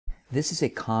This is a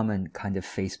common kind of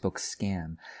Facebook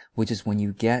scam, which is when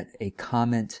you get a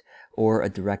comment or a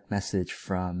direct message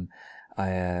from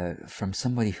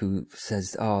somebody who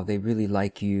says, oh, they really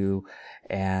like you,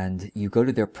 and you go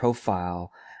to their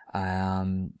profile,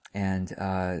 in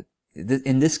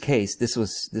this case, this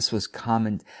was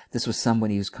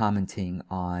somebody who's commenting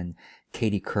on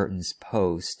Katie Curtin's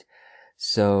post.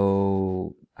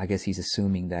 So I guess he's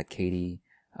assuming that Katie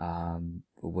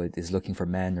is looking for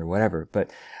men or whatever.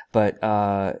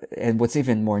 And what's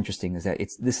even more interesting is that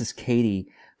this is Katie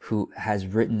who has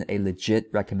written a legit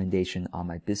recommendation on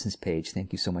my business page.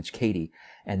 Thank you so much, Katie.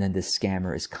 And then this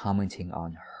scammer is commenting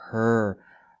on her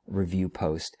review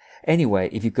post. Anyway,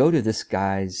 if you go to this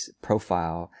guy's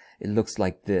profile, it looks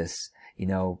like this. You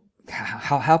know,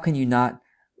 how can you not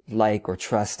like or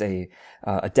trust a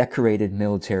decorated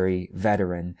military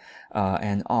veteran,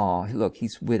 and look,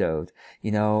 he's widowed,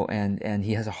 you know, and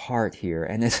he has a heart here,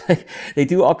 and it's like they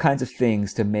do all kinds of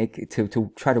things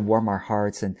to try to warm our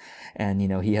hearts, and you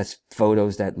know, he has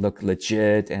photos that look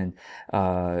legit, and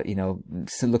you know,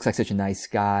 looks like such a nice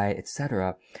guy,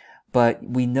 etc. But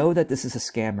we know that this is a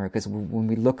scammer because when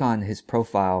we look on his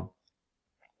profile,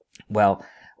 well,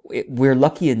 we're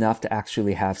lucky enough to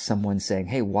actually have someone saying,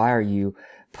 hey, why are you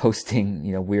posting,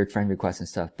 you know, weird friend requests and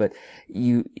stuff? But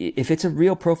if it's a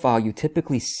real profile, you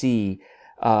typically see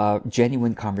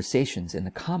genuine conversations in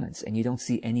the comments, and you don't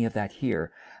see any of that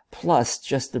here. Plus,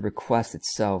 just the request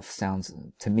itself sounds,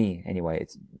 to me anyway,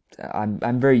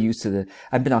 I'm very used to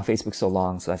I've been on Facebook so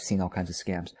long, so I've seen all kinds of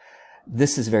scams.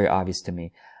 This is very obvious to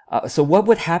me. So what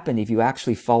would happen if you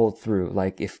actually followed through?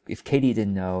 Like if Katie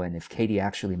didn't know, and if Katie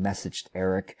actually messaged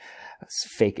Eric,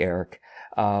 fake Eric,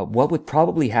 what would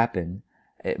probably happen,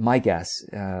 my guess,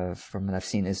 from what I've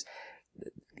seen, is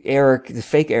the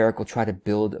fake Eric will try to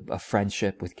build a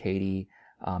friendship with Katie,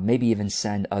 maybe even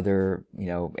send other, you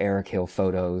know, Eric Hill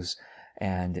photos,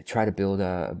 and try to build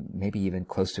maybe even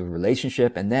close to a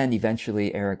relationship. And then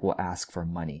eventually Eric will ask for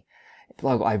money.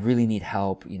 Like, I really need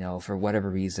help, you know, for whatever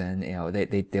reason, you know,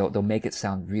 they'll make it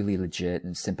sound really legit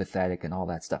and sympathetic and all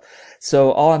that stuff.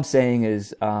 So all I'm saying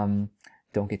is, don't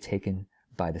get taken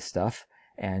by the stuff.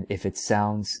 And if it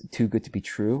sounds too good to be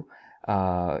true,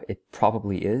 it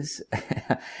probably is.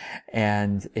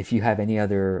 And if you have any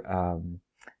other,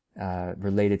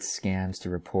 related scams to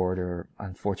report, or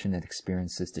unfortunate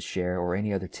experiences to share, or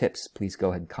any other tips, please go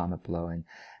ahead and comment below and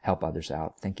help others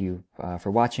out. Thank you, for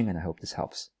watching, and I hope this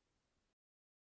helps.